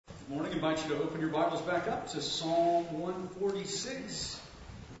Morning. I invite you to open your Bibles back up to Psalm 146.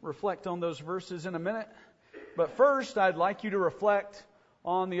 Reflect on those verses in a minute. But first, I'd like you to reflect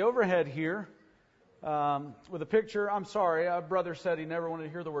on the overhead here with a picture. I'm sorry, a brother said he never wanted to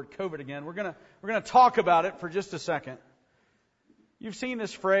hear the word COVID again. We're gonna talk about it for just a second. You've seen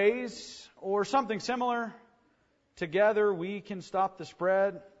this phrase or something similar. Together we can stop the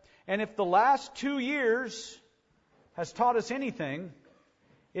spread. And if the last 2 years has taught us anything,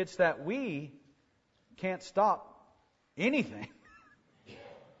 it's that we can't stop anything.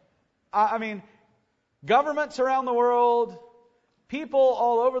 I mean, governments around the world, people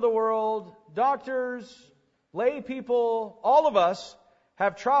all over the world, doctors, lay people, all of us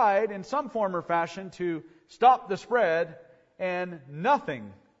have tried in some form or fashion to stop the spread, and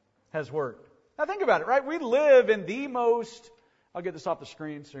nothing has worked. Now think about it, right? We live in the most... I'll get this off the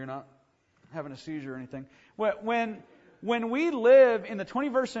screen so you're not having a seizure or anything. When we live in the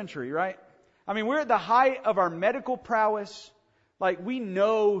 21st century, right? I mean, we're at the height of our medical prowess. Like, we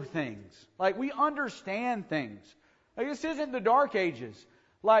know things. Like, we understand things. Like, this isn't the Dark Ages.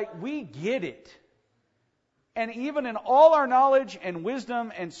 Like, we get it. And even in all our knowledge and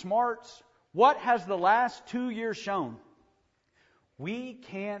wisdom and smarts, what has the last 2 years shown? We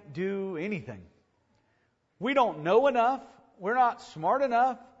can't do anything. We don't know enough. We're not smart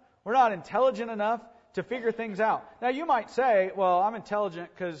enough. We're not intelligent enough to figure things out. Now you might say, well, I'm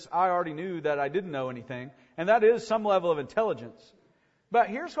intelligent because I already knew that I didn't know anything. And that is some level of intelligence. But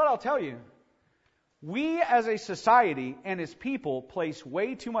here's what I'll tell you. We as a society and as people place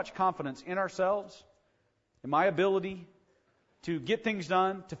way too much confidence in ourselves, in my ability to get things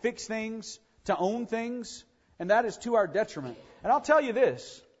done, to fix things, to own things. And that is to our detriment. And I'll tell you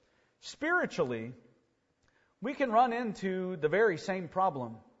this. Spiritually, we can run into the very same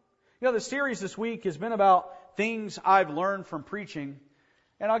problem. You know, the series this week has been about things I've learned from preaching.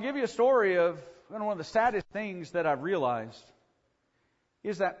 And I'll give you a story of one of the saddest things that I've realized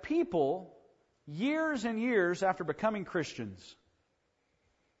is that people, years and years after becoming Christians,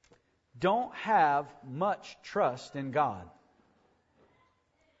 don't have much trust in God.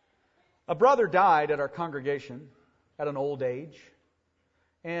 A brother died at our congregation at an old age.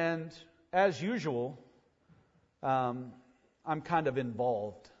 And as usual, I'm kind of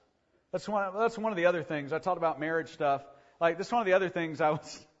involved. That's one of the other things. I talked about marriage stuff. Like, that's one of the other things I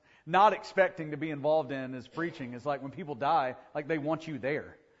was not expecting to be involved in is preaching. Is like when people die, like they want you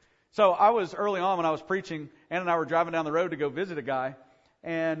there. So I was early on when I was preaching, Ann and I were driving down the road to go visit a guy,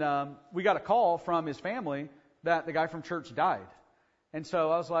 and we got a call from his family that the guy from church died. And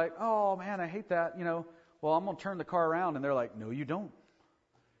so I was like, oh man, I hate that. You know, well, I'm going to turn the car around. And they're like, no, you don't.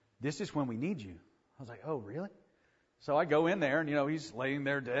 This is when we need you. I was like, oh, really? So I go in there, and, you know, he's laying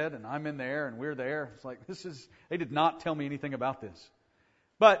there dead, and I'm in there, and we're there. It's like, they did not tell me anything about this.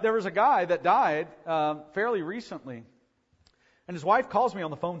 But there was a guy that died fairly recently, and his wife calls me on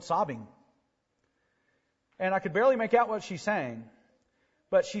the phone sobbing. And I could barely make out what she's saying,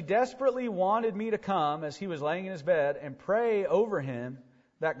 but she desperately wanted me to come as he was laying in his bed and pray over him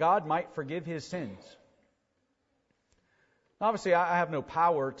that God might forgive his sins. Obviously, I have no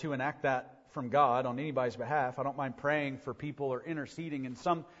power to enact that from God on anybody's behalf. I don't mind praying for people or interceding in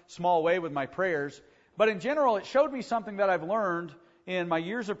some small way with my prayers. But in general, it showed me something that I've learned in my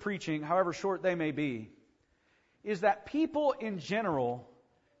years of preaching, however short they may be, is that people in general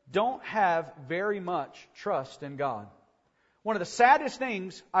don't have very much trust in God. One of the saddest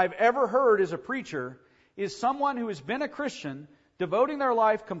things I've ever heard as a preacher is someone who has been a Christian devoting their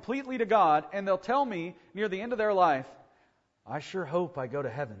life completely to God, and they'll tell me near the end of their life, I sure hope I go to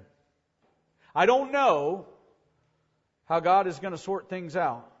heaven. I don't know how God is going to sort things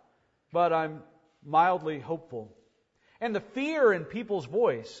out, but I'm mildly hopeful. And the fear in people's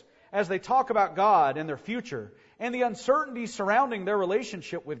voice as they talk about God and their future and the uncertainty surrounding their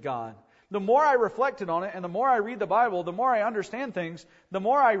relationship with God, the more I reflected on it and the more I read the Bible, the more I understand things, the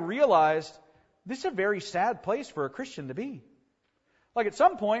more I realized this is a very sad place for a Christian to be. Like at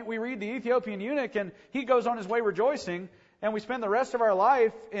some point we read the Ethiopian eunuch and he goes on his way rejoicing, and we spend the rest of our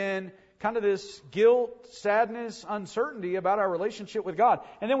life in kind of this guilt, sadness, uncertainty about our relationship with God.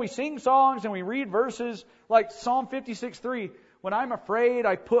 And then we sing songs and we read verses like Psalm 56:3, when I'm afraid,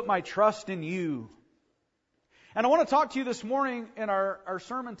 I put my trust in you. And I want to talk to you this morning in our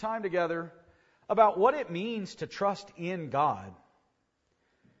sermon time together about what it means to trust in God.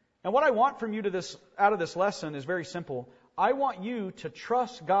 And what I want from you out of this lesson is very simple. I want you to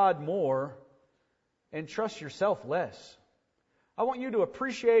trust God more and trust yourself less. I want you to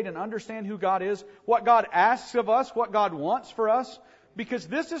appreciate and understand who God is, what God asks of us, what God wants for us, because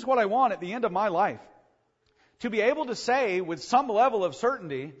this is what I want at the end of my life. To be able to say with some level of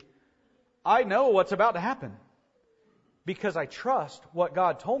certainty I know what's about to happen because I trust what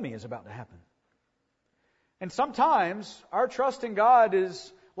God told me is about to happen. And sometimes our trust in God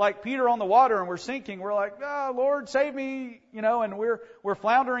is like Peter on the water and we're sinking. We're like, Lord, save me, and we're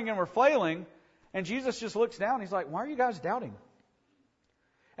floundering and we're flailing. And Jesus just looks down and He's like, why are you guys doubting?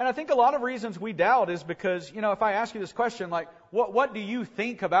 And I think a lot of reasons we doubt is because, if I ask you this question, like, what do you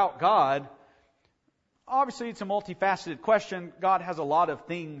think about God? Obviously, it's a multifaceted question. God has a lot of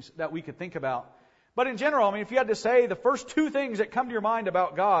things that we could think about. But in general, if you had to say the first two things that come to your mind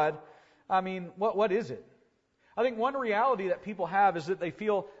about God, what is it? I think one reality that people have is that they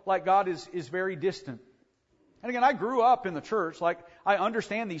feel like God is very distant. And again, I grew up in the church. Like, I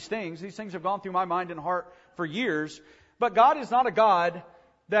understand these things. These things have gone through my mind and heart for years. But God is not a God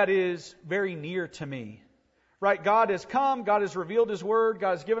that is very near to me. Right? God has come. God has revealed His Word.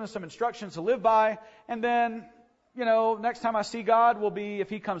 God has given us some instructions to live by. And then, next time I see God will be if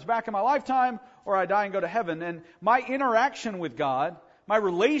He comes back in my lifetime or I die and go to heaven. And my interaction with God, my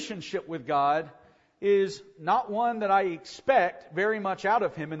relationship with God, is not one that I expect very much out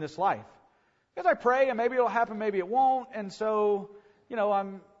of Him in this life. Because I pray and maybe it'll happen, maybe it won't. And so,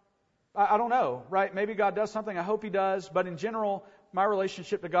 I don't know, right? Maybe God does something. I hope He does. But in general, my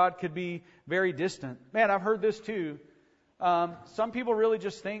relationship to God could be very distant. Man, I've heard this too. Some people really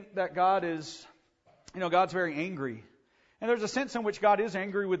just think that God is, God's very angry. And there's a sense in which God is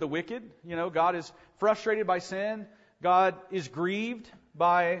angry with the wicked. God is frustrated by sin. God is grieved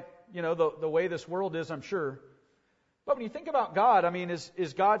by, the way this world is, I'm sure. But when you think about God,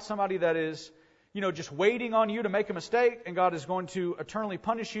 is God somebody that is, just waiting on you to make a mistake and God is going to eternally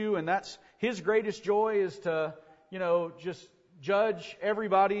punish you and that's His greatest joy is to, just judge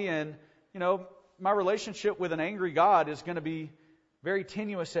everybody and, my relationship with an angry God is going to be very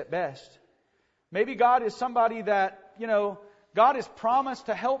tenuous at best. Maybe God is somebody that, God has promised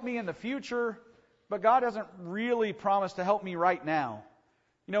to help me in the future, but God hasn't really promised to help me right now.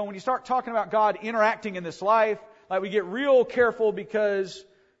 When you start talking about God interacting in this life, like we get real careful because,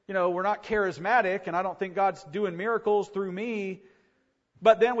 we're not charismatic and I don't think God's doing miracles through me.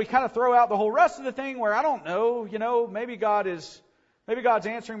 But then we kind of throw out the whole rest of the thing where I don't know, maybe God's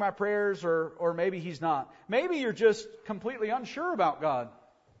answering my prayers or maybe He's not. Maybe you're just completely unsure about God.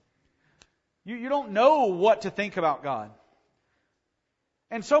 You don't know what to think about God.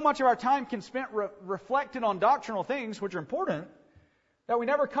 And so much of our time can spent reflected on doctrinal things, which are important, that we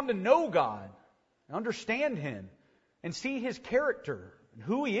never come to know God, and understand Him, and see His character and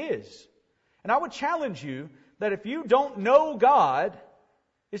who He is. And I would challenge you that if you don't know God,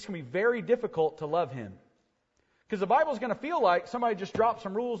 it's going to be very difficult to love Him. Because the Bible's going to feel like somebody just dropped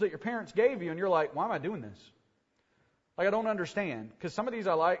some rules that your parents gave you, and you're like, why am I doing this? Like, I don't understand. Because some of these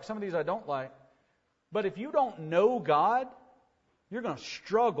I like, some of these I don't like. But if you don't know God, you're going to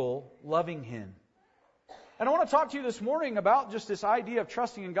struggle loving Him. And I want to talk to you this morning about just this idea of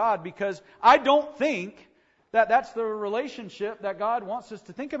trusting in God, because I don't think that that's the relationship that God wants us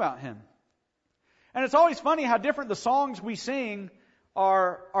to think about Him. And it's always funny how different the songs we sing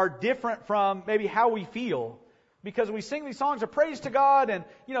are different from maybe how we feel. Because we sing these songs of praise to God and,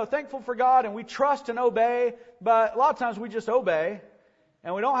 thankful for God, and we trust and obey, but a lot of times we just obey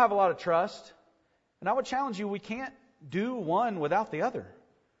and we don't have a lot of trust. And I would challenge you, we can't do one without the other.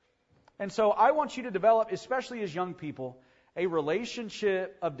 And so I want you to develop, especially as young people, a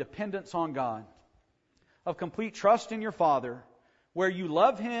relationship of dependence on God, of complete trust in your Father, where you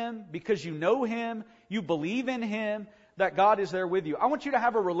love Him because you know Him, you believe in Him, that God is there with you. I want you to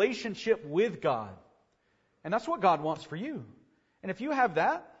have a relationship with God. And that's what God wants for you. And if you have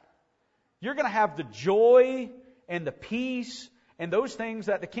that, you're going to have the joy and the peace and those things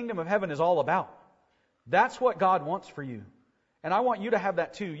that the kingdom of heaven is all about. That's what God wants for you. And I want you to have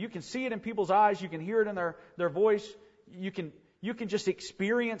that too. You can see it in people's eyes. You can hear it in their voice. You can just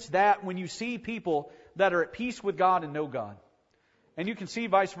experience that when you see people that are at peace with God and know God. And you can see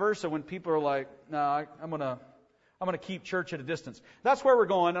vice versa when people are like, no, I'm going to keep church at a distance. That's where we're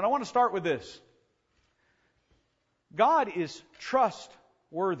going. And I want to start with this. God is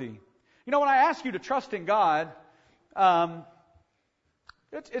trustworthy. When I ask you to trust in God,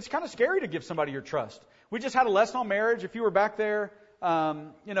 it's kind of scary to give somebody your trust. We just had a lesson on marriage. If you were back there,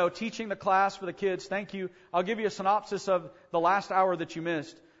 teaching the class for the kids, thank you. I'll give you a synopsis of the last hour that you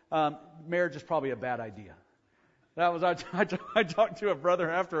missed. Marriage is probably a bad idea. That was I talked to a brother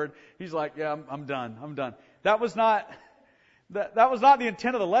afterward. He's like, yeah, I'm done. That was not the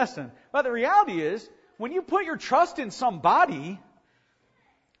intent of the lesson. But the reality is, when you put your trust in somebody,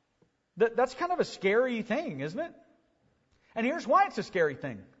 that's kind of a scary thing, isn't it? And here's why it's a scary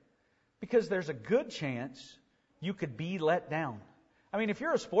thing. Because there's a good chance you could be let down. I mean, if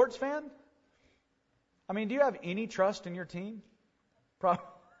you're a sports fan, I mean, do you have any trust in your team?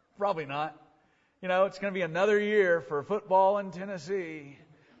 Probably not. It's going to be another year for football in Tennessee.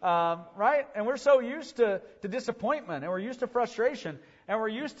 Right? And we're so used to disappointment, and we're used to frustration, and we're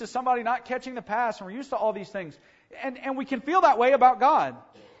used to somebody not catching the pass, and we're used to all these things. And we can feel that way about God.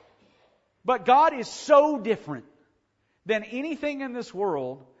 But God is so different than anything in this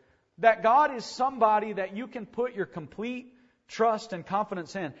world that God is somebody that you can put your complete trust and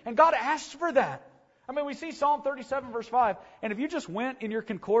confidence in. And God asks for that. I mean, we see Psalm 37 verse 5, and if you just went in your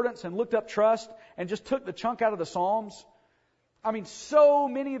concordance and looked up trust and just took the chunk out of the Psalms, I mean, so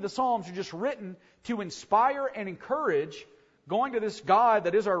many of the Psalms are just written to inspire and encourage going to this God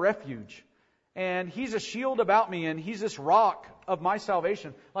that is our refuge. And He's a shield about me, and He's this rock of my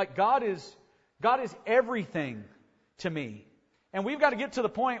salvation. Like God is everything to me. And we've got to get to the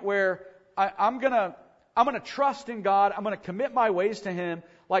point where I'm gonna trust in God. I'm gonna commit my ways to Him.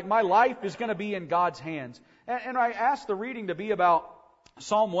 Like my life is gonna be in God's hands. And I asked the reading to be about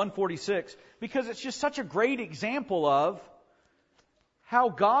Psalm 146 because it's just such a great example of how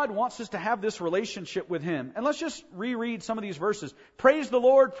God wants us to have this relationship with Him. And let's just reread some of these verses. Praise the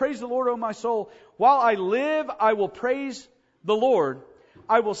Lord, O my soul. While I live, I will praise the Lord.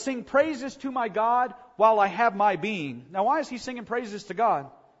 I will sing praises to my God while I have my being. Now, why is he singing praises to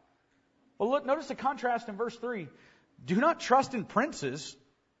God? Well, look, notice the contrast in verse 3. Do not trust in princes,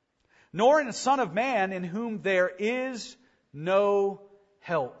 nor in a son of man in whom there is no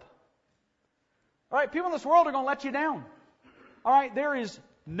help. All right, people in this world are going to let you down. All right, there is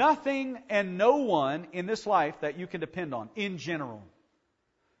nothing and no one in this life that you can depend on in general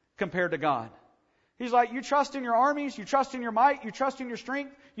compared to God. He's like, you trust in your armies, you trust in your might, you trust in your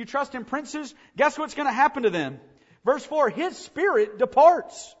strength, you trust in princes. Guess what's going to happen to them? Verse 4, His spirit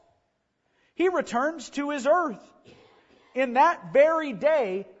departs. He returns to His earth. In that very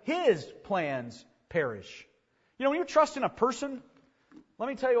day, His plans perish. When you trust in a person, let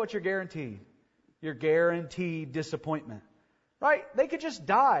me tell you what you're guaranteed. You're guaranteed disappointment. Right? They could just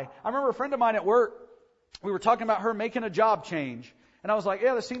die. I remember a friend of mine at work, we were talking about her making a job change. And I was like,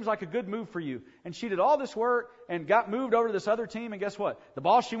 yeah, this seems like a good move for you. And she did all this work and got moved over to this other team. And guess what? The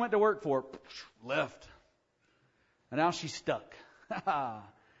boss she went to work for left. And now she's stuck.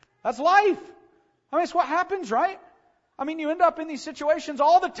 That's life. I mean, it's what happens, right? I mean, you end up in these situations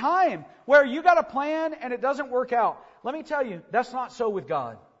all the time where you got a plan and it doesn't work out. Let me tell you, that's not so with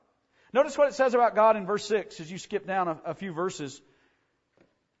God. Notice what it says about God in verse 6 as you skip down a few verses.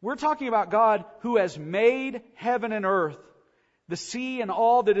 We're talking about God who has made heaven and earth, the sea and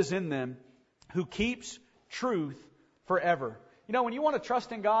all that is in them, who keeps truth forever. When you want to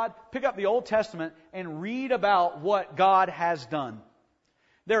trust in God, pick up the Old Testament and read about what God has done.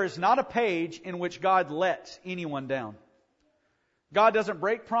 There is not a page in which God lets anyone down. God doesn't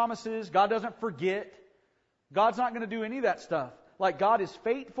break promises. God doesn't forget. God's not going to do any of that stuff. Like God is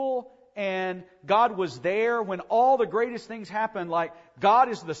faithful, and God was there when all the greatest things happened. Like God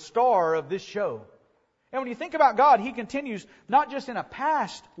is the star of this show. And when you think about God, He continues not just in a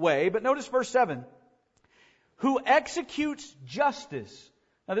past way, but notice verse 7. Who executes justice.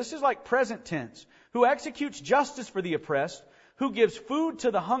 Now this is like present tense. Who executes justice for the oppressed. Who gives food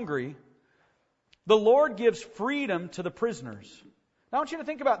to the hungry. The Lord gives freedom to the prisoners. Now I want you to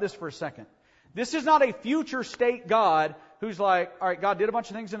think about this for a second. This is not a future state God who's like, all right, God did a bunch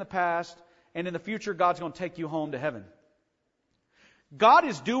of things in the past, and in the future God's going to take you home to heaven. God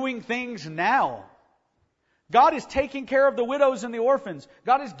is doing things now. God is taking care of the widows and the orphans.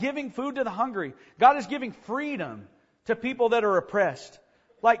 God is giving food to the hungry. God is giving freedom to people that are oppressed.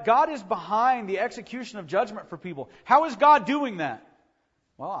 Like God is behind the execution of judgment for people. How is God doing that?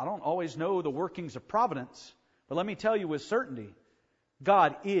 Well, I don't always know the workings of providence, but let me tell you with certainty,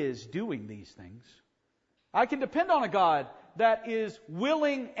 God is doing these things. I can depend on a God that is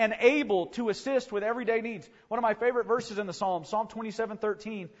willing and able to assist with everyday needs. One of my favorite verses in the Psalm, Psalm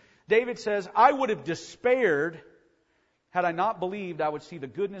 27:13, David says, I would have despaired had I not believed I would see the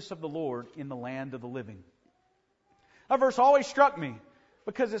goodness of the Lord in the land of the living. That verse always struck me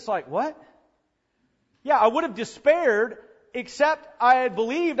because it's like, what? Yeah, I would have despaired except I had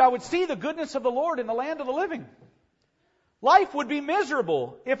believed I would see the goodness of the Lord in the land of the living. Life would be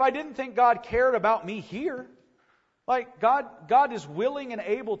miserable if I didn't think God cared about me here. Like God is willing and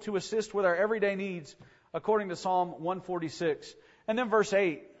able to assist with our everyday needs according to Psalm 146. And then verse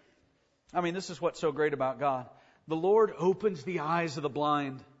 8. I mean, this is what's so great about God. The Lord opens the eyes of the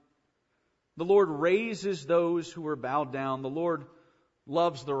blind. The Lord raises those who are bowed down. The Lord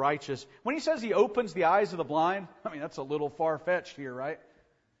loves the righteous. When He says He opens the eyes of the blind, I mean, that's a little far-fetched here, right?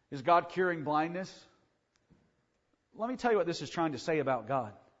 Is God curing blindness? Let me tell you what this is trying to say about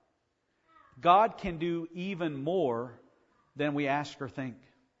God. God can do even more than we ask or think.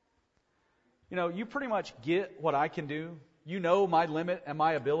 You know, you pretty much get what I can do. You know my limit and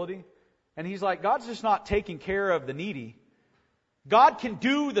my ability. And He's like, God's just not taking care of the needy. God can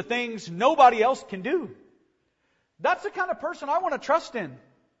do the things nobody else can do. That's the kind of person I want to trust in.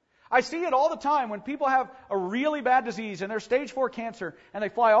 I see it all the time when people have a really bad disease and they're stage 4 cancer and they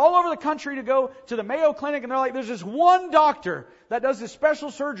fly all over the country to go to the Mayo Clinic and they're like, there's this one doctor that does this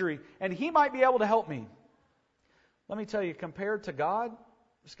special surgery and he might be able to help me. Let me tell you, compared to God,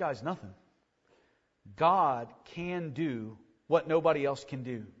 this guy's nothing. God can do what nobody else can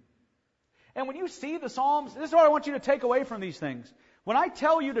do. And when you see the Psalms, this is what I want you to take away from these things. When I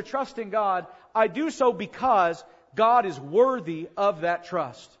tell you to trust in God, I do so because God is worthy of that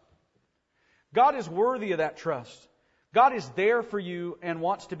trust. God is worthy of that trust. God is there for you and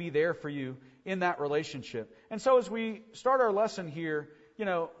wants to be there for you in that relationship. And so as we start our lesson here, you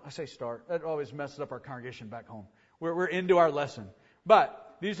know, I say start. That always messes up our congregation back home. We're into our lesson.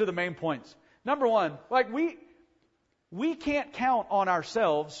 But these are the main points. Number one, like we can't count on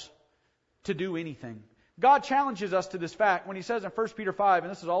ourselves to do anything. God challenges us to this fact when He says in 1 Peter 5,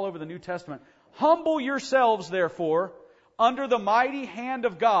 and this is all over the New Testament, humble yourselves, therefore, under the mighty hand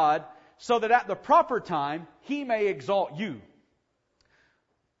of God, so that at the proper time He may exalt you.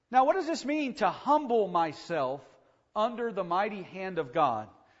 Now, what does this mean to humble myself under the mighty hand of God?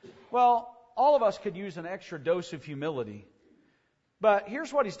 Well, all of us could use an extra dose of humility. But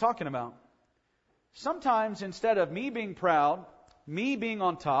here's what he's talking about. Sometimes instead of me being proud, me being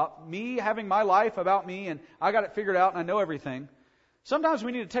on top, me having my life about me and I got it figured out and I know everything, sometimes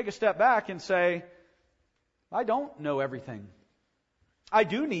we need to take a step back and say, I don't know everything. I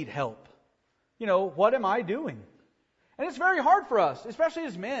do need help. You know, what am I doing? And it's very hard for us, especially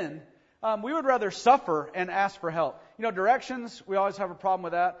as men. We would rather suffer and ask for help. You know, directions, we always have a problem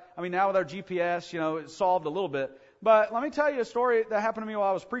with that. I mean, now with our GPS, you know, it's solved a little bit. But let me tell you a story that happened to me while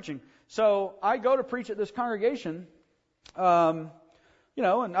I was preaching. So I go to preach at this congregation, you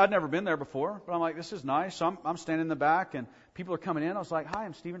know, and I'd never been there before. But I'm like, this is nice. So I'm standing in the back and people are coming in. I was like, hi,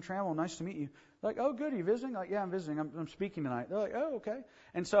 I'm Stephen Trammell. Nice to meet you. They're like, oh, good. Are you visiting? Like, yeah, I'm visiting. I'm speaking tonight. They're like, oh, okay.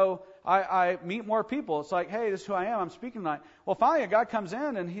 And so I meet more people. It's like, hey, this is who I am. I'm speaking tonight. Well, finally a guy comes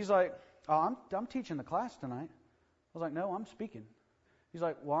in and he's like, oh, I'm teaching the class tonight. I was like, no, I'm speaking. He's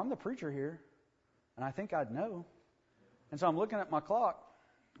like, well, I'm the preacher here, and I think I'd know. And so I'm looking at my clock.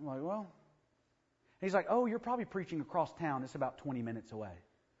 I'm like, well. He's like, oh, you're probably preaching across town. It's about 20 minutes away.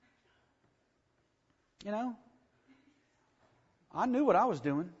 You know, I knew what I was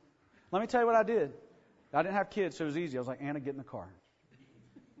doing. Let me tell you what I did. I didn't have kids, so it was easy. I was like, Anna, get in the car.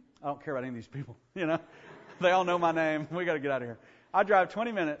 I don't care about any of these people, you know. They all know my name. We got to get out of here. I drive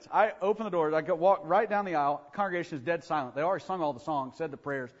 20 minutes. I open the doors. I walk right down the aisle. The congregation is dead silent. They already sung all the songs, said the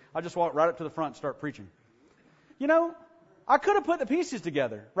prayers. I just walk right up to the front and start preaching. You know, I could have put the pieces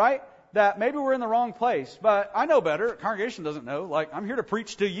together, right? That maybe we're in the wrong place, but I know better. The congregation doesn't know. Like, I'm here to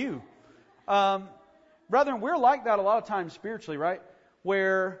preach to you. Brethren, we're like that a lot of times spiritually, right?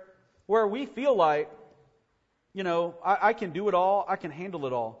 Where we feel like, you know, I can do it all. I can handle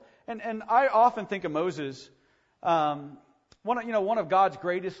it all. And I often think of Moses, one of God's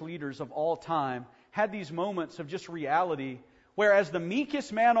greatest leaders of all time, had these moments of just reality, whereas the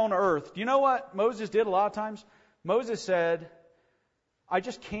meekest man on earth, do you know what Moses did a lot of times? Moses said, I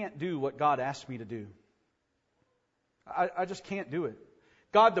just can't do what God asked me to do. I just can't do it.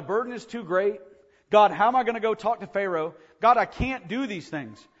 God, the burden is too great. God, how am I going to go talk to Pharaoh? God, I can't do these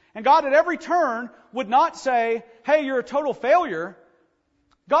things. And God at every turn would not say, hey, you're a total failure.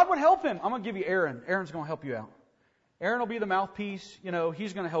 God would help him. I'm going to give you Aaron. Aaron's going to help you out. Aaron will be the mouthpiece. You know,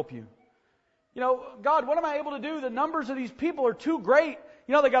 he's going to help you. You know, God, what am I able to do? The numbers of these people are too great.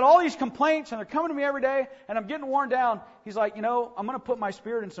 You know, they got all these complaints and they're coming to me every day and I'm getting worn down. He's like, you know, I'm going to put my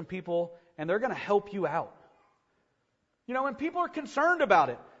spirit in some people and they're going to help you out. You know, and people are concerned about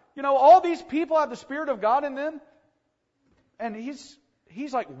it. You know, all these people have the Spirit of God in them. And he's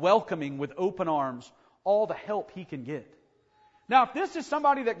like welcoming with open arms all the help he can get. Now, if this is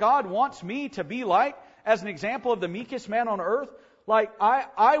somebody that God wants me to be like, as an example of the meekest man on earth, like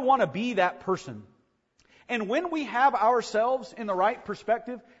I want to be that person. And when we have ourselves in the right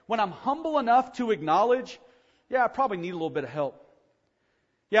perspective, when I'm humble enough to acknowledge, yeah, I probably need a little bit of help.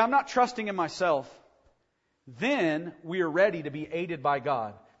 Yeah, I'm not trusting in myself. Then we are ready to be aided by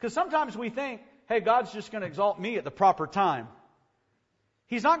God. Because sometimes we think, hey, God's just going to exalt me at the proper time.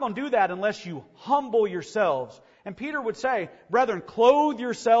 He's not going to do that unless you humble yourselves. And Peter would say, brethren, clothe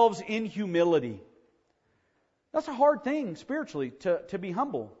yourselves in humility. That's a hard thing spiritually to be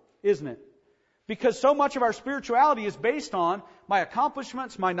humble, isn't it? Because so much of our spirituality is based on my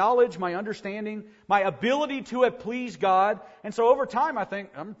accomplishments, my knowledge, my understanding, my ability to have pleased God. And so over time, I think,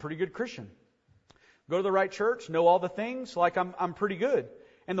 I'm a pretty good Christian. Go to the right church, know all the things, like I'm pretty good.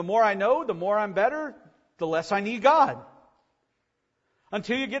 And the more I know, the more I'm better, the less I need God.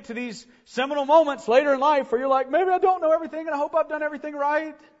 Until you get to these seminal moments later in life where you're like, maybe I don't know everything and I hope I've done everything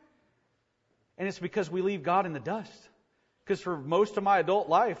right. And it's because we leave God in the dust. Because for most of my adult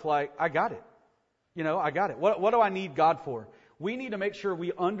life, like, I got it. I got it. What do I need God for? We need to make sure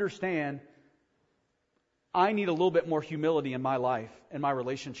we understand I need a little bit more humility in my life and my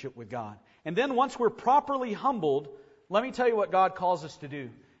relationship with God. And then once we're properly humbled, let me tell you what God calls us to do.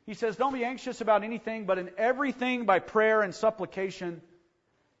 He says, don't be anxious about anything, but in everything by prayer and supplication,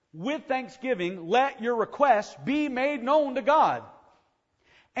 with thanksgiving, let your requests be made known to God.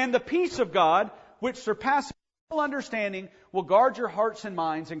 And the peace of God, which surpasses all understanding, will guard your hearts and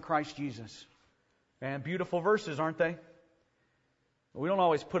minds in Christ Jesus. Man, beautiful verses, aren't they? We don't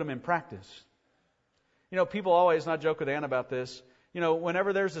always put them in practice. People always, and I joke with Ann about this,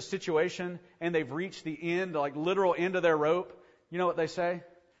 whenever there's a situation and they've reached the end, like literal end of their rope, you know what they say?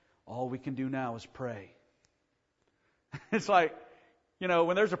 All we can do now is pray. It's like,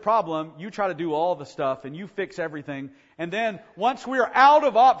 when there's a problem, you try to do all the stuff and you fix everything. And then once we're out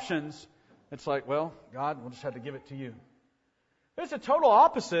of options, it's like, well, God, we'll just have to give it to you. It's a total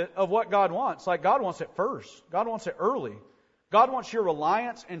opposite of what God wants. Like, God wants it first. God wants it early. God wants your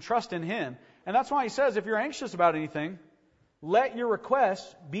reliance and trust in Him. And that's why He says, if you're anxious about anything, let your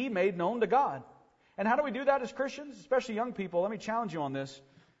requests be made known to God. And how do we do that as Christians, especially young people? Let me challenge you on this.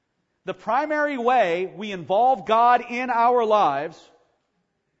 The primary way we involve God in our lives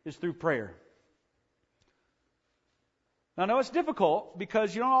is through prayer. Now, I know it's difficult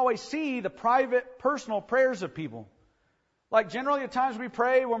because you don't always see the private, personal prayers of people. Like generally the times we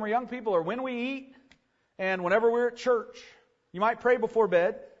pray when we're young people or when we eat and whenever we're at church. You might pray before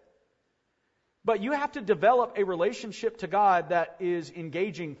bed. But you have to develop a relationship to God that is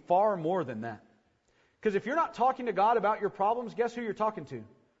engaging far more than that. Because if you're not talking to God about your problems, guess who you're talking to?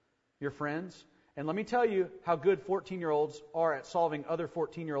 Your friends. And let me tell you how good 14-year-olds are at solving other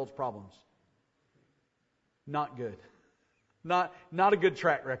 14-year-olds' problems. Not good. Not a good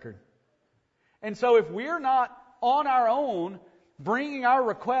track record. And so if we're not on our own bringing our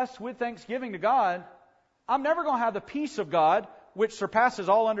requests with thanksgiving to God, I'm never going to have the peace of God which surpasses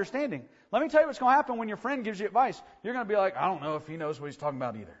all understanding. Let me tell you what's going to happen when your friend gives you advice. You're going to be like, I don't know if he knows what he's talking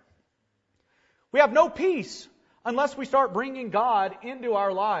about either. We have no peace unless we start bringing God into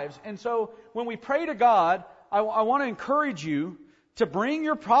our lives. And so when we pray to God, I want to encourage you to bring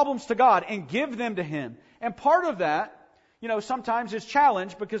your problems to God and give them to Him. And part of that, sometimes is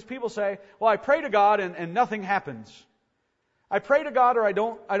challenged because people say, well, I pray to God and nothing happens. I pray to God or I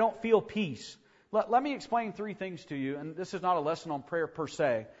don't feel peace. Let me explain three things to you. And this is not a lesson on prayer per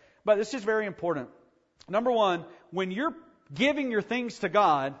se, but this is very important. Number one, when you're giving your things to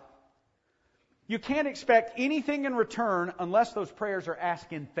God, you can't expect anything in return unless those prayers are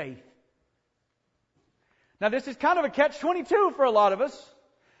asked in faith. Now, this is kind of a catch-22 for a lot of us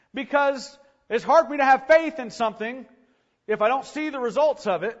because it's hard for me to have faith in something if I don't see the results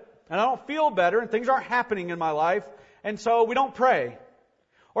of it and I don't feel better and things aren't happening in my life, and so we don't pray.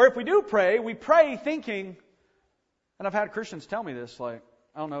 Or if we do pray, we pray thinking, and I've had Christians tell me this, like,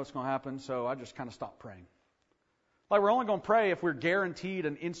 I don't know what's going to happen, so I just kind of stop praying. Like, we're only going to pray if we're guaranteed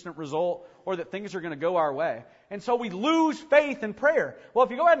an instant result or that things are going to go our way. And so we lose faith in prayer. Well,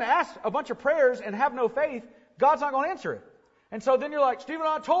 if you go ahead and ask a bunch of prayers and have no faith, God's not going to answer it. And so then you're like, Stephen,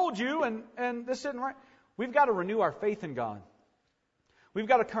 I told you, and this isn't right. We've got to renew our faith in God. We've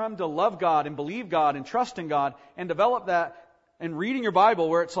got to come to love God and believe God and trust in God and develop that and reading your Bible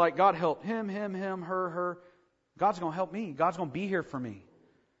where it's like, God help him, her. God's going to help me. God's going to be here for me.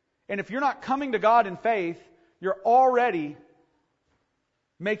 And if you're not coming to God in faith, you're already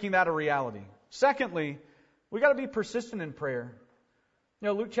making that a reality. Secondly, we got to be persistent in prayer.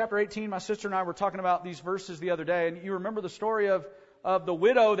 Luke chapter 18, my sister and I were talking about these verses the other day, and you remember the story of the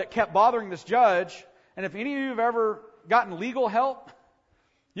widow that kept bothering this judge. And if any of you have ever gotten legal help,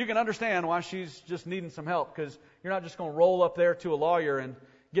 you can understand why she's just needing some help, because you're not just going to roll up there to a lawyer and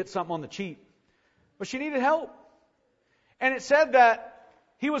get something on the cheap. But she needed help. And it said that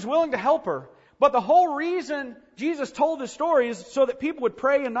he was willing to help her. But the whole reason Jesus told this story is so that people would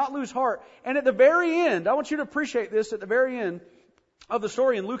pray and not lose heart. And at the very end, I want you to appreciate this, at the very end of the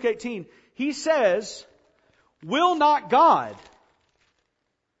story in Luke 18, he says, will not God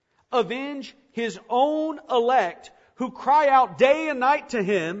avenge His own elect who cry out day and night to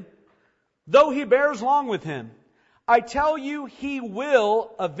Him, though He bears long with him? I tell you, He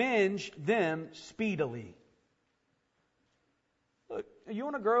will avenge them speedily. Look, you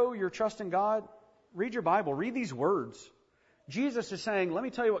want to grow your trust in God? Read your Bible. Read these words. Jesus is saying, let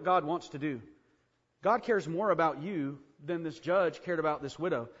me tell you what God wants to do. God cares more about you than this judge cared about this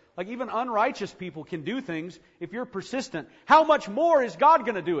widow. Like even unrighteous people can do things if you're persistent. How much more is God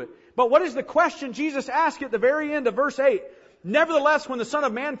going to do it? But what is the question Jesus asked at the very end of verse 8? Nevertheless, when the Son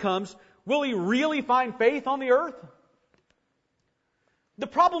of Man comes, will He really find faith on the earth? The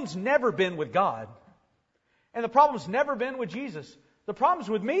problem's never been with God. And the problem's never been with Jesus. The problem's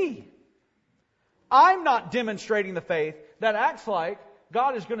with me. I'm not demonstrating the faith that acts like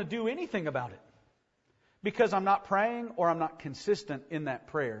God is going to do anything about it. Because I'm not praying or I'm not consistent in that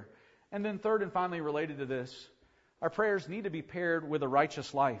prayer. And then third and finally related to this, our prayers need to be paired with a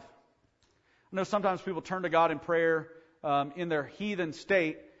righteous life. I know sometimes people turn to God in prayer in their heathen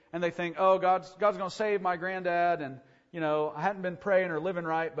state and they think, oh, God's going to save my granddad and, I hadn't been praying or living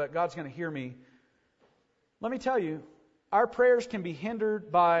right, but God's going to hear me. Let me tell you, our prayers can be hindered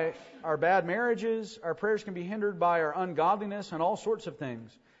by our bad marriages. Our prayers can be hindered by our ungodliness and all sorts of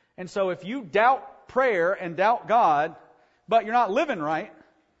things. And so if you doubt prayer and doubt God, but you're not living right,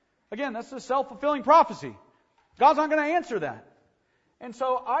 again, that's a self-fulfilling prophecy. God's not going to answer that. And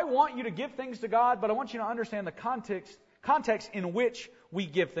so I want you to give things to God, but I want you to understand the context in which we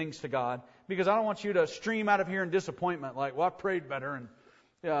give things to God, because I don't want you to stream out of here in disappointment like, well, I prayed better and,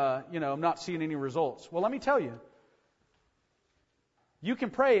 I'm not seeing any results. Well, let me tell you, you can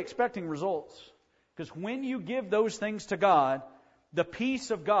pray expecting results, because when you give those things to God, the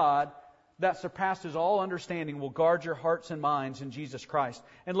peace of God that surpasses all understanding will guard your hearts and minds in Jesus Christ.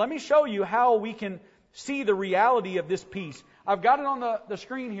 And let me show you how we can see the reality of this peace. I've got it on the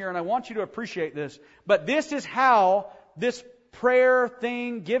screen here, and I want you to appreciate this. But this is how this prayer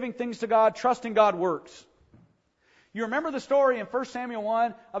thing, giving things to God, trusting God works. You remember the story in 1 Samuel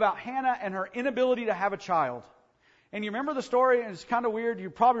 1 about Hannah and her inability to have a child. And you remember the story, and it's kind of weird, you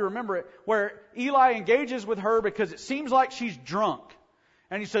probably remember it, where Eli engages with her because it seems like she's drunk.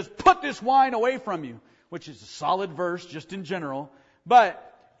 And he says, put this wine away from you, which is a solid verse just in general. But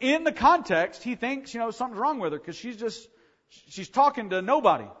in the context, he thinks, something's wrong with her because she's talking to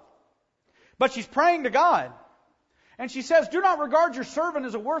nobody. But she's praying to God. And she says, do not regard your servant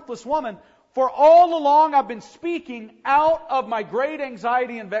as a worthless woman, for all along I've been speaking out of my great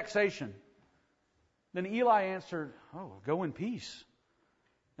anxiety and vexation. Then Eli answered, oh, go in peace.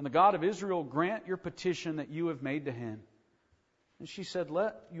 And the God of Israel grant your petition that you have made to Him. And she said,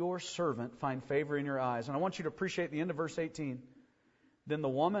 let your servant find favor in your eyes. And I want you to appreciate the end of verse 18. Then the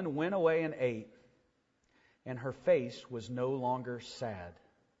woman went away and ate, and her face was no longer sad.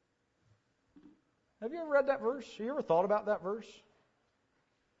 Have you ever read that verse? Have you ever thought about that verse?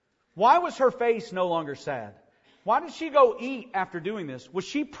 Why was her face no longer sad? Why did she go eat after doing this? Was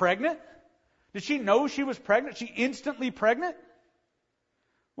she pregnant? Did she know she was pregnant? She instantly pregnant?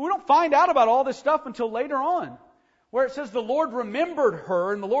 We don't find out about all this stuff until later on, where it says the Lord remembered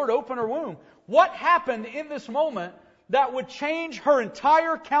her and the Lord opened her womb. What happened in this moment that would change her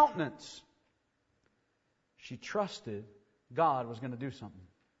entire countenance? She trusted God was going to do something.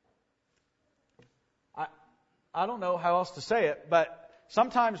 I don't know how else to say it, but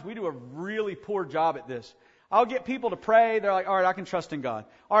sometimes we do a really poor job at this. I'll get people to pray. They're like, all right, I can trust in God.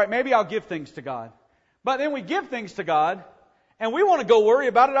 All right, maybe I'll give things to God. But then we give things to God, and we want to go worry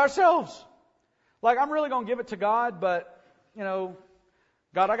about it ourselves. Like, I'm really going to give it to God, but,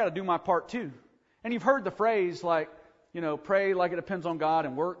 God, I got to do my part too. And you've heard the phrase like, pray like it depends on God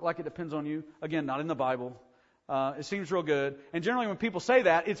and work like it depends on you. Again, not in the Bible. It seems real good. And generally when people say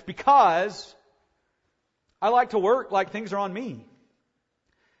that, it's because I like to work like things are on me.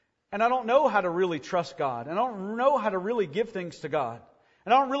 And I don't know how to really trust God. And I don't know how to really give things to God.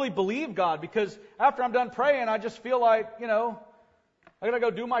 And I don't really believe God, because after I'm done praying, I just feel like, I got to go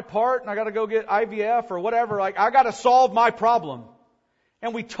do my part and I got to go get IVF or whatever. Like, I got to solve my problem.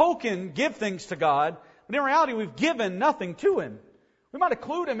 And we give things to God, but in reality, we've given nothing to Him. We might have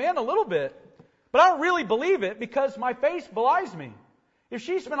clued Him in a little bit, but I don't really believe it because my face belies me. If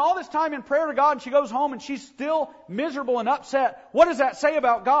she spent all this time in prayer to God and she goes home and she's still miserable and upset, what does that say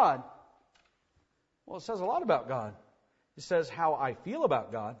about God? Well, it says a lot about God. It says how I feel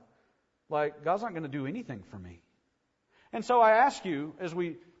about God. Like, God's not going to do anything for me. And so I ask you, as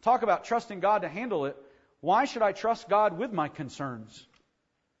we talk about trusting God to handle it, why should I trust God with my concerns?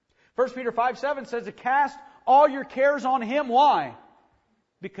 1 Peter 5:7 says to cast all your cares on Him. Why?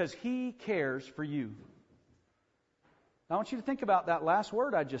 Because He cares for you. Now I want you to think about that last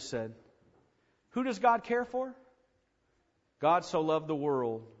word I just said. Who does God care for? God so loved the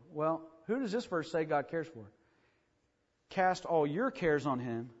world. Well, who does this verse say God cares for? cast all your cares on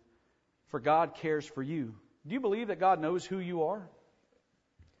Him, for God cares for you. Do you believe that God knows who you are?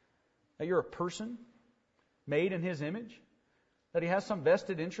 That you're a person made in His image? That He has some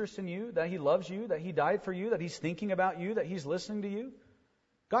vested interest in you? That He loves you? That He died for you? That He's thinking about you? That He's listening to you?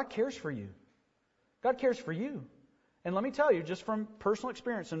 God cares for you. God cares for you. And let me tell you, just from personal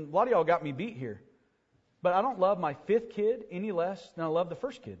experience, and a lot of y'all got me beat here, but I don't love my 5th kid any less than I love the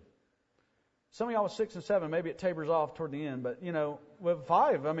 1st kid. Some of y'all with 6 and 7, maybe it tapers off toward the end, but with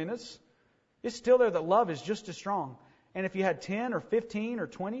 5, it's still there. That love is just as strong. And if you had 10 or 15 or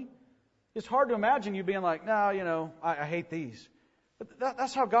 20, it's hard to imagine you being like, no, I hate these. But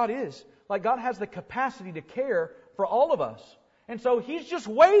that's how God is. Like, God has the capacity to care for all of us. And so He's just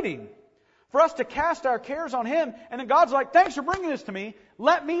waiting for us to cast our cares on Him. And then God's like, thanks for bringing this to me.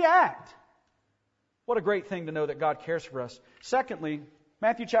 Let me act. What a great thing to know that God cares for us. Secondly,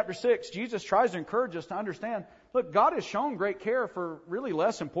 Matthew chapter 6, Jesus tries to encourage us to understand, look, God has shown great care for really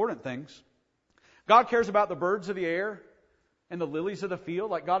less important things. God cares about the birds of the air and the lilies of the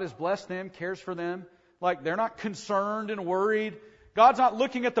field. Like, God has blessed them, cares for them. Like, they're not concerned and worried. God's not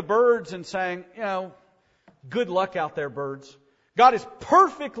looking at the birds and saying, good luck out there, birds. God has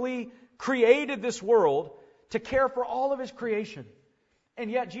perfectly created this world to care for all of His creation. And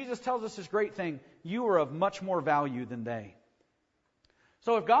yet Jesus tells us this great thing: you are of much more value than they.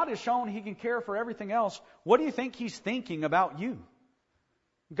 So if God has shown He can care for everything else, what do you think He's thinking about you?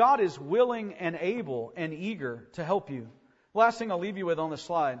 God is willing and able and eager to help you. Last thing I'll leave you with on this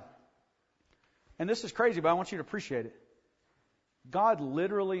slide, and this is crazy, but I want you to appreciate it. God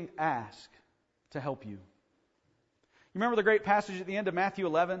literally asked to help you. You remember the great passage at the end of Matthew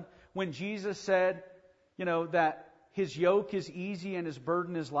 11 when Jesus said, that His yoke is easy and His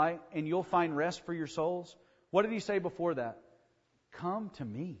burden is light, and you'll find rest for your souls? What did He say before that? Come to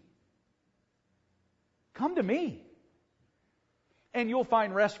me. Come to me, and you'll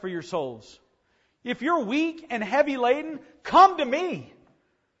find rest for your souls. If you're weak and heavy laden, come to me.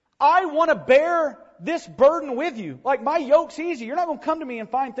 I want to bear this burden with you. Like, my yoke's easy. You're not going to come to me and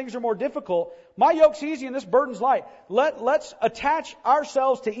find things are more difficult. My yoke's easy and this burden's light. Let's attach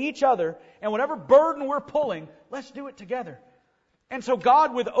ourselves to each other, and whatever burden we're pulling, let's do it together. And so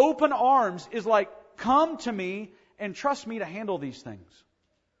God with open arms is like, come to me and trust me to handle these things.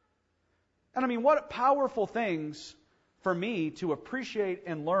 And what powerful things for me to appreciate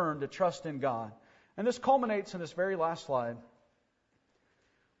and learn to trust in God. And this culminates in this very last slide.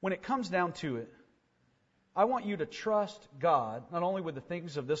 When it comes down to it, I want you to trust God, not only with the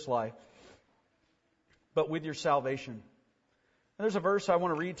things of this life, but with your salvation. And there's a verse I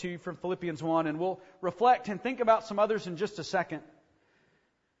want to read to you from Philippians 1, and we'll reflect and think about some others in just a second.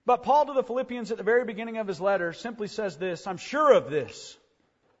 But Paul to the Philippians at the very beginning of his letter simply says this: I'm sure of this,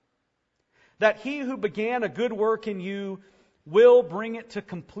 that He who began a good work in you will bring it to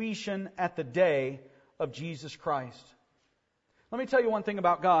completion at the day of Jesus Christ. Let me tell you one thing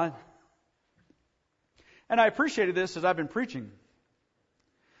about God. And I appreciated this as I've been preaching.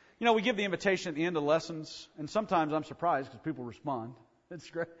 We give the invitation at the end of the lessons, and sometimes I'm surprised because people respond. It's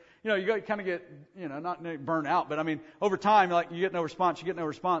great. You kind of get, not burnt out, but over time, you get no response,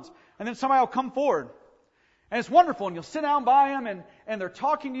 And then somebody will come forward. And it's wonderful, and you'll sit down by them, and they're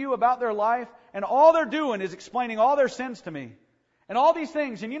talking to you about their life, and all they're doing is explaining all their sins to me. And all these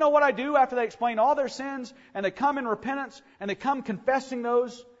things. And you know what I do after they explain all their sins, and they come in repentance, and they come confessing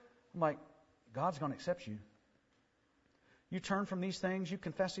those? I'm like, God's going to accept you. You turn from these things, you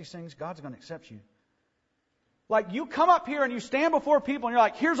confess these things, God's going to accept you. Like, you come up here and you stand before people and you're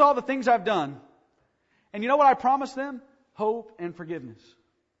like, here's all the things I've done. And you know what I promise them? Hope and forgiveness.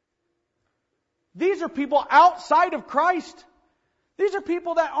 These are people outside of Christ. These are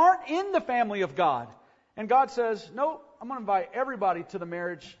people that aren't in the family of God. And God says, nope, I'm going to invite everybody to the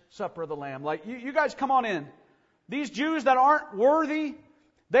marriage supper of the Lamb. Like, you guys come on in. These Jews that aren't worthy,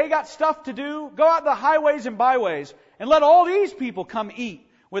 they got stuff to do. Go out the highways and byways and let all these people come eat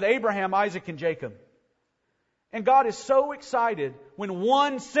with Abraham, Isaac, and Jacob. And God is so excited when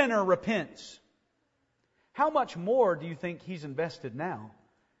one sinner repents. How much more do you think He's invested now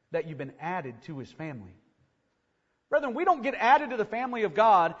that you've been added to His family? Brethren, we don't get added to the family of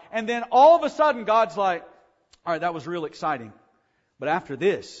God and then all of a sudden God's like, all right, that was real exciting. But after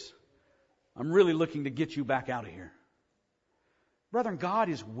this, I'm really looking to get you back out of here. Brethren, God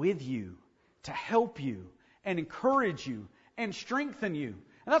is with you to help you and encourage you and strengthen you.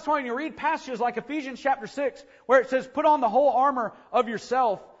 And that's why when you read passages like Ephesians chapter 6, where it says, put on the whole armor of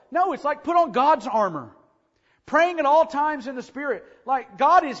yourself. No, it's like put on God's armor. Praying at all times in the Spirit. Like,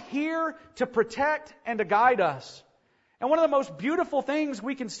 God is here to protect and to guide us. And one of the most beautiful things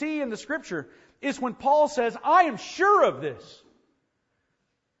we can see in the Scripture is when Paul says, I am sure of this.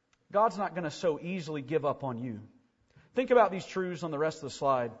 God's not going to so easily give up on you. Think about these truths on the rest of the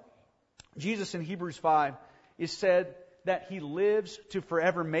slide. Jesus in Hebrews 5 is said that He lives to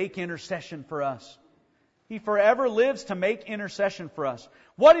forever make intercession for us. He forever lives to make intercession for us.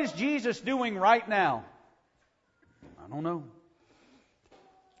 What is Jesus doing right now? I don't know.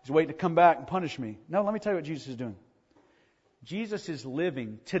 He's waiting to come back and punish me. No, let me tell you what Jesus is doing. Jesus is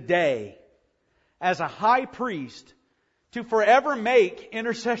living today as a high priest to forever make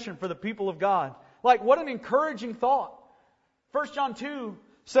intercession for the people of God. Like, what an encouraging thought. 1 John 2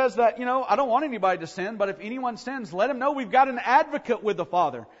 says that, I don't want anybody to sin, but if anyone sins, let him know we've got an advocate with the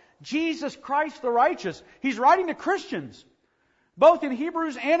Father. Jesus Christ the righteous. He's writing to Christians, both in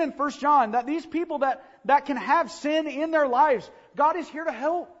Hebrews and in 1 John, that these people that can have sin in their lives, God is here to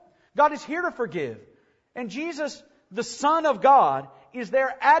help. God is here to forgive. And Jesus, the Son of God, is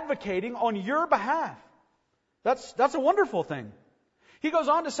there advocating on your behalf. That's a wonderful thing. He goes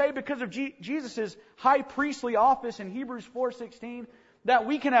on to say, because of Jesus' high priestly office in Hebrews 4:16, that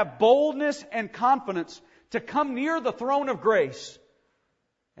we can have boldness and confidence to come near the throne of grace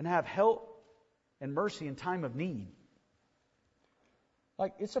and have help and mercy in time of need.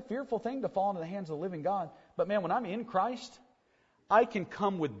 Like, it's a fearful thing to fall into the hands of the living God. But man, when I'm in Christ, I can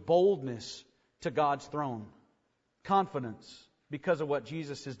come with boldness to God's throne. Confidence because of what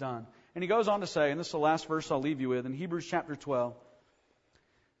Jesus has done. And he goes on to say, and this is the last verse I'll leave you with, in Hebrews chapter 12,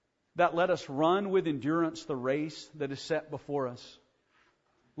 that let us run with endurance the race that is set before us,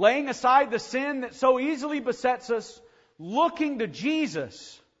 laying aside the sin that so easily besets us, looking to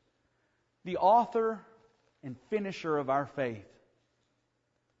Jesus, the author and finisher of our faith.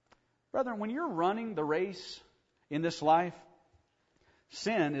 Brethren, when you're running the race in this life,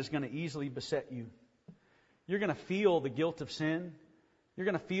 sin is going to easily beset you. You're going to feel the guilt of sin. You're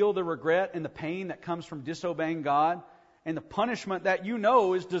going to feel the regret and the pain that comes from disobeying God and the punishment that you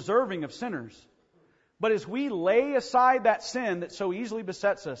know is deserving of sinners. But as we lay aside that sin that so easily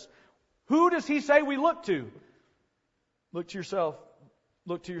besets us, who does He say we look to? Look to yourself.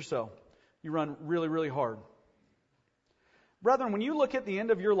 Look to yourself. You run really, really hard. Brethren, when you look at the end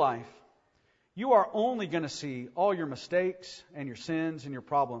of your life, you are only going to see all your mistakes and your sins and your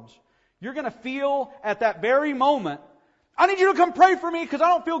problems. You're going to feel at that very moment, I need you to come pray for me because I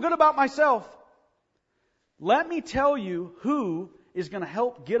don't feel good about myself. Let me tell you who is going to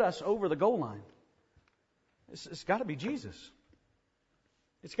help get us over the goal line. It's got to be Jesus.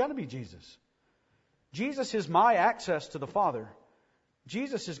 It's got to be Jesus. Jesus is my access to the Father.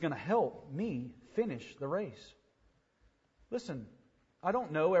 Jesus is going to help me finish the race. Listen, I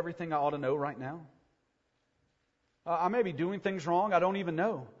don't know everything I ought to know right now. I may be doing things wrong. I don't even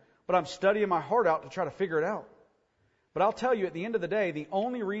know. But I'm studying my heart out to try to figure it out. But I'll tell you, at the end of the day, the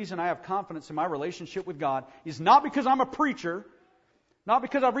only reason I have confidence in my relationship with God is not because I'm a preacher, not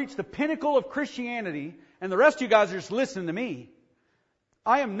because I've reached the pinnacle of Christianity, and the rest of you guys are just listening to me.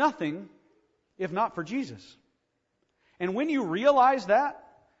 I am nothing if not for Jesus. And when you realize that,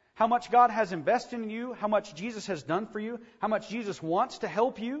 how much God has invested in you, how much Jesus has done for you, how much Jesus wants to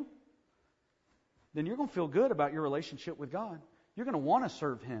help you, then you're going to feel good about your relationship with God. You're going to want to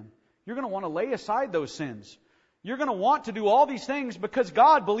serve Him. You're going to want to lay aside those sins. You're going to want to do all these things because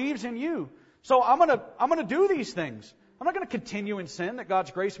God believes in you. So I'm going to do these things. I'm not going to continue in sin that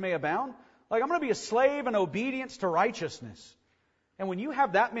God's grace may abound. Like, I'm going to be a slave in obedience to righteousness. And when you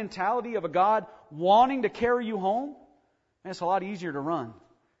have that mentality of a God wanting to carry you home, man, it's a lot easier to run.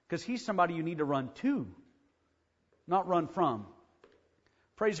 Because He's somebody you need to run to, not run from.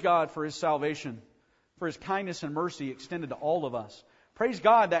 Praise God for His salvation, for His kindness and mercy extended to all of us. Praise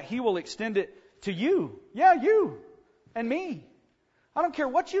God that He will extend it to you. Yeah, you and me. I don't care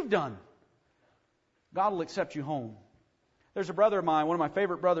what you've done. God will accept you home. There's a brother of mine, one of my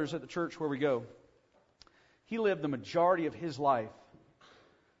favorite brothers at the church where we go. He lived the majority of his life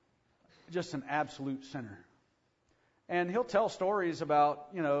just an absolute sinner. And he'll tell stories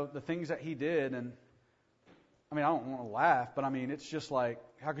about, the things that he did. And I mean, I don't want to laugh, but I mean, it's just like,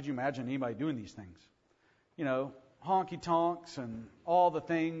 how could you imagine anybody doing these things? Honky-tonks and all the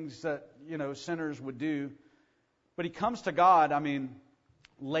things that, sinners would do. But he comes to God,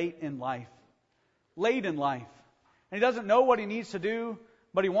 late in life. Late in life. And he doesn't know what he needs to do,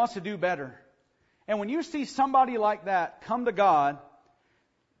 but he wants to do better. And when you see somebody like that come to God,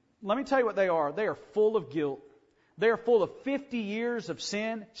 let me tell you what they are. They are full of guilt. They are full of 50 years of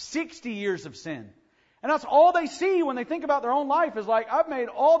sin, 60 years of sin. And that's all they see when they think about their own life is like, I've made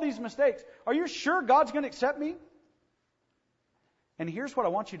all these mistakes. Are you sure God's going to accept me? And here's what I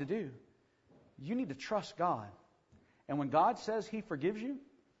want you to do. You need to trust God. And when God says He forgives you,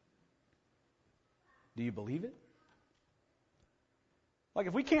 do you believe it? Like,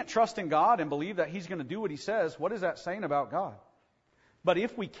 if we can't trust in God and believe that He's going to do what He says, what is that saying about God? But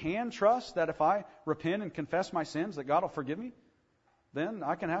if we can trust that if I repent and confess my sins, that God will forgive me, then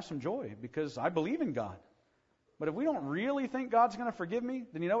I can have some joy because I believe in God. But if we don't really think God's going to forgive me,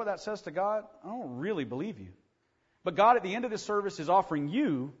 then you know what that says to God? I don't really believe you. But God, at the end of this service, is offering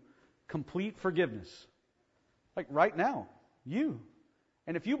you complete forgiveness. Like right now, you.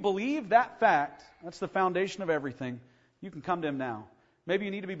 And if you believe that fact, that's the foundation of everything, you can come to Him now. Maybe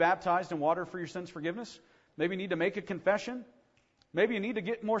you need to be baptized in water for your sins' forgiveness. Maybe you need to make a confession. Maybe you need to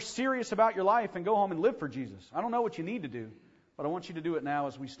get more serious about your life and go home and live for Jesus. I don't know what you need to do, but I want you to do it now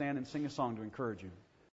as we stand and sing a song to encourage you.